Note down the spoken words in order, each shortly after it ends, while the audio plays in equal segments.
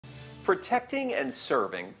Protecting and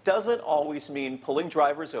serving doesn't always mean pulling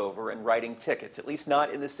drivers over and writing tickets, at least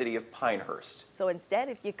not in the city of Pinehurst. So instead,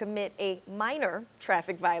 if you commit a minor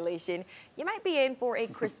traffic violation, you might be in for a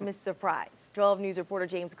Christmas surprise. 12 News reporter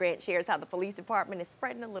James Grant shares how the police department is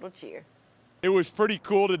spreading a little cheer. It was pretty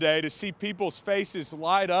cool today to see people's faces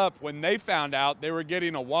light up when they found out they were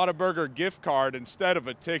getting a Whataburger gift card instead of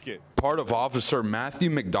a ticket. Part of Officer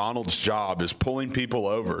Matthew McDonald's job is pulling people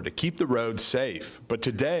over to keep the roads safe. But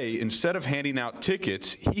today, instead of handing out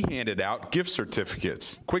tickets, he handed out gift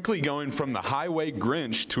certificates, quickly going from the highway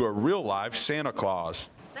Grinch to a real-life Santa Claus.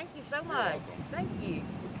 Thank you so much. Thank you.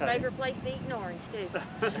 Favorite place to eat an orange, too.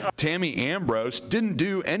 Tammy Ambrose didn't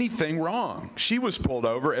do anything wrong. She was pulled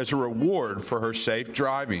over as a reward for her safe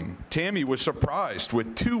driving. Tammy was surprised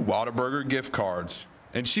with 2 Whataburger gift cards.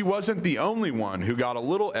 And she wasn't the only one who got a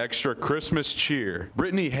little extra Christmas cheer.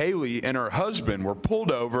 Brittany Haley and her husband were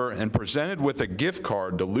pulled over and presented with a gift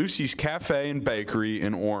card to Lucy's Cafe and Bakery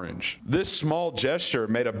in Orange. This small gesture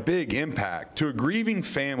made a big impact to a grieving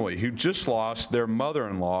family who just lost their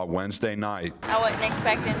mother-in-law Wednesday night. I wasn't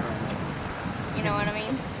expecting, you know what I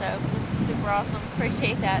mean? So this is super awesome.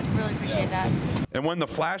 Appreciate that. Really appreciate that. And when the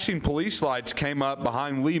flashing police lights came up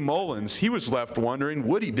behind Lee Mullins, he was left wondering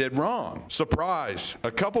what he did wrong. Surprise!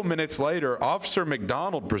 A couple minutes later, Officer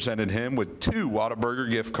McDonald presented him with 2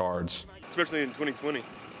 Whataburger gift cards. Especially in 2020.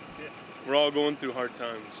 We're all going through hard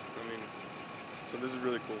times. So this is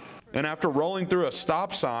really cool. And after rolling through a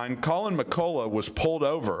stop sign, Colin McCullough was pulled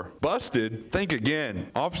over. Busted? Think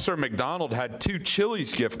again. Officer McDonald had 2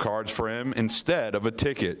 Chili's gift cards for him instead of a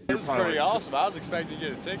ticket. This is pretty awesome. I was expecting to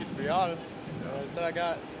get a ticket, to be honest. Instead I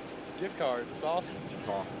got gift cards. It's awesome.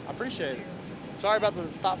 I appreciate it. Sorry about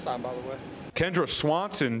the stop sign, by the way. Kendra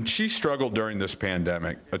Swanson, she struggled during this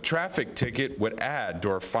pandemic. A traffic ticket would add to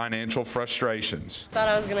her financial frustrations. Thought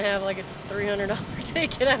I was going to have like a $300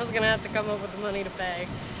 ticket. I was going to have to come up with the money to pay.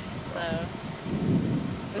 So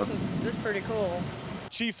this is pretty cool.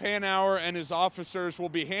 Chief Hanauer and his officers will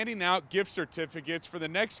be handing out gift certificates for the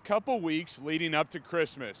next couple weeks leading up to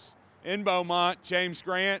Christmas. In Beaumont, James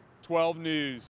Grant, 12 News.